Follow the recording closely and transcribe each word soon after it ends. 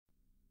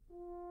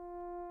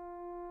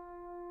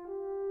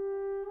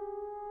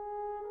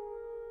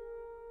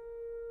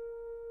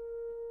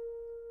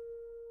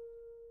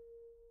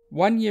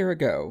1 year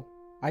ago,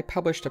 I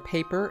published a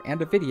paper and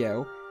a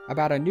video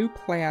about a new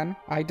plan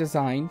I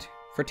designed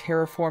for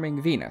terraforming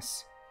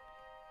Venus,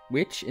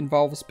 which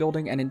involves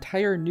building an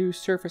entire new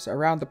surface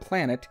around the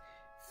planet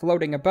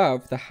floating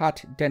above the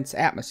hot, dense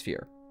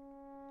atmosphere,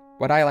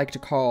 what I like to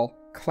call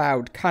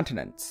cloud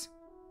continents.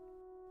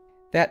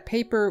 That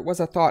paper was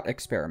a thought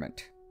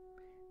experiment.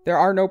 There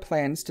are no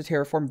plans to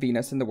terraform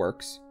Venus in the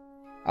works.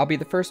 I'll be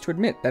the first to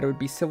admit that it would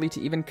be silly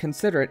to even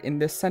consider it in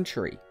this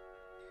century.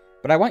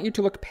 But I want you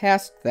to look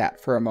past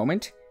that for a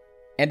moment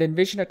and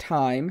envision a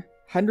time,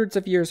 hundreds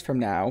of years from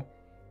now,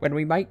 when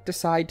we might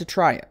decide to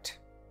try it.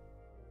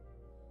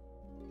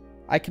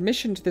 I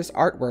commissioned this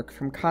artwork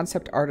from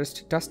concept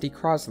artist Dusty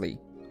Crosley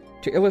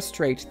to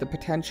illustrate the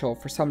potential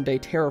for someday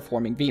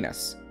terraforming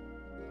Venus.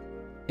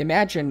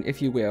 Imagine,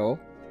 if you will,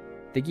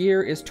 the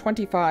year is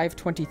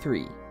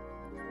 2523,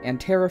 and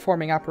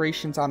terraforming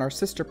operations on our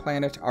sister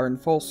planet are in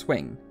full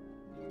swing.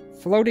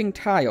 Floating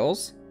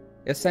tiles,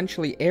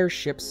 essentially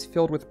airships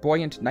filled with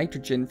buoyant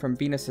nitrogen from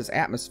Venus's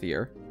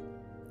atmosphere,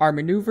 are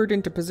maneuvered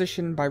into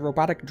position by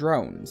robotic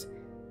drones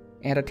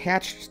and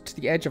attached to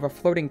the edge of a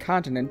floating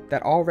continent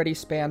that already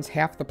spans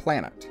half the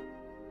planet.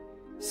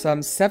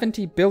 Some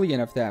 70 billion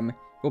of them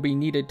will be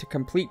needed to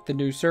complete the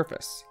new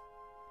surface,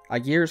 a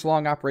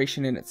years-long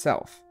operation in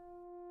itself.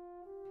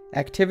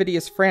 Activity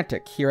is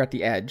frantic here at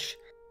the edge,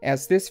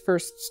 as this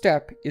first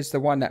step is the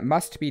one that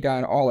must be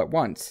done all at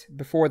once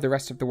before the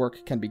rest of the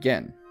work can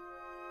begin.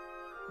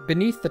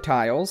 Beneath the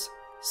tiles,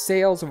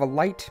 sails of a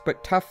light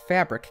but tough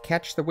fabric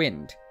catch the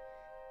wind,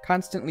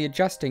 constantly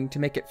adjusting to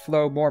make it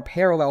flow more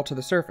parallel to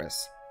the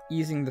surface,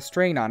 easing the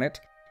strain on it,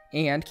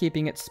 and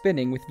keeping it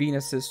spinning with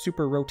Venus's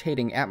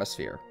super-rotating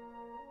atmosphere.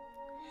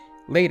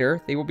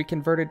 Later, they will be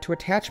converted to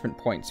attachment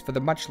points for the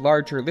much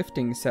larger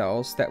lifting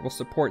cells that will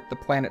support the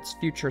planet's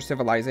future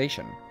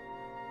civilization.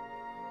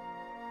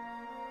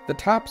 The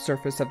top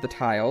surface of the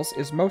tiles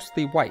is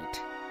mostly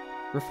white,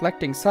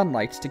 reflecting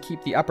sunlight to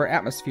keep the upper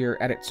atmosphere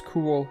at its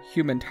cool,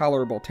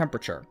 human-tolerable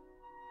temperature.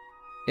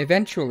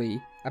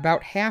 Eventually,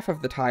 about half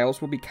of the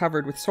tiles will be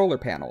covered with solar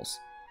panels,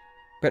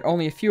 but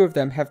only a few of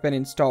them have been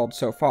installed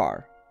so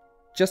far,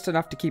 just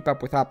enough to keep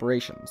up with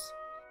operations.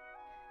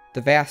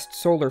 The vast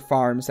solar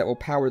farms that will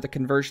power the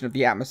conversion of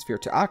the atmosphere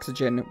to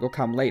oxygen will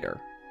come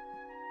later.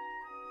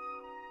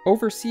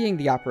 Overseeing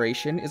the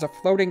operation is a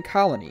floating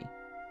colony,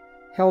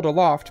 held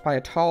aloft by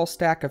a tall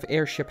stack of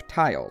airship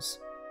tiles.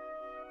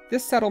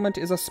 This settlement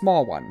is a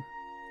small one,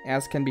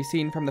 as can be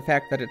seen from the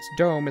fact that its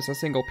dome is a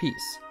single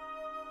piece.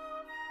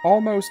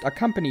 Almost a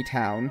company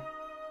town,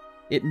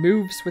 it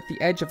moves with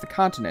the edge of the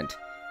continent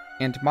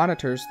and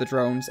monitors the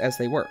drones as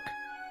they work,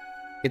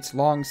 its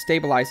long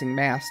stabilizing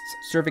masts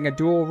serving a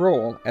dual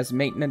role as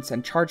maintenance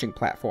and charging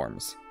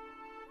platforms.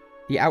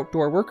 The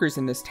outdoor workers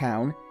in this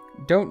town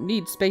don't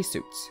need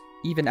spacesuits,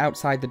 even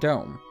outside the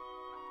dome,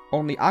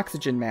 only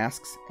oxygen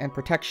masks and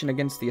protection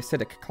against the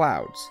acidic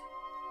clouds.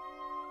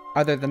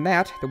 Other than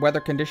that, the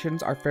weather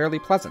conditions are fairly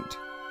pleasant.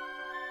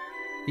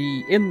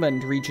 The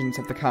inland regions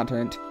of the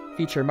continent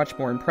feature much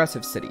more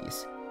impressive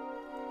cities.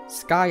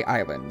 Sky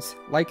islands,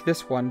 like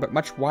this one but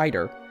much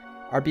wider,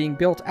 are being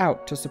built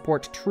out to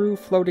support true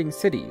floating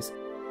cities,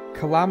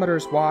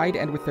 kilometers wide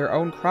and with their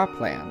own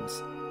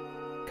croplands,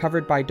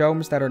 covered by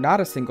domes that are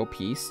not a single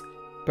piece,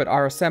 but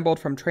are assembled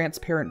from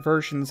transparent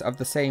versions of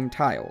the same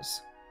tiles.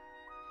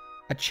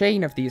 A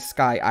chain of these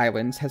sky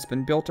islands has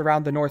been built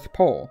around the North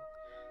Pole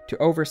to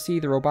oversee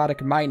the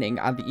robotic mining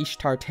on the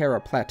Ishtar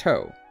Terra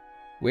Plateau,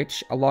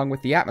 which, along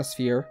with the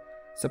atmosphere,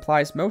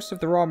 supplies most of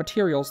the raw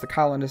materials the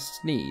colonists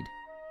need.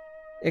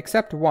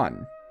 Except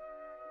one.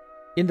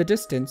 In the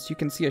distance, you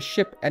can see a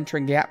ship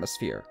entering the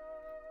atmosphere,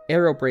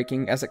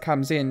 aerobraking as it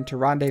comes in to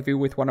rendezvous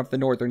with one of the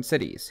northern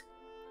cities.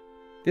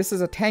 This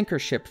is a tanker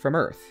ship from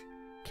Earth,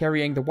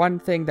 carrying the one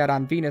thing that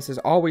on Venus is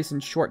always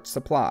in short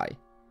supply: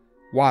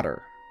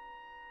 water.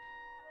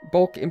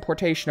 Bulk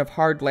importation of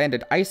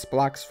hard-landed ice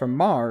blocks from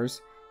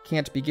Mars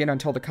can't begin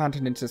until the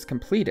continent is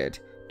completed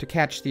to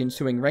catch the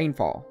ensuing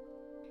rainfall.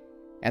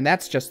 And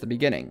that's just the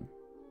beginning.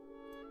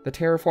 The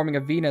terraforming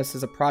of Venus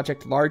is a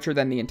project larger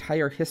than the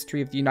entire history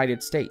of the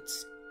United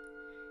States.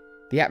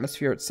 The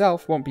atmosphere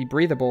itself won't be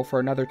breathable for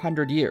another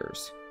 100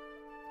 years.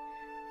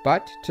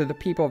 But to the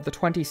people of the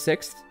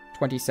 26th,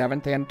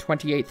 27th, and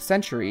 28th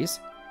centuries,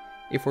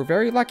 if we're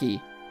very lucky,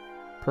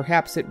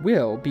 perhaps it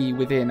will be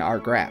within our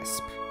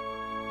grasp.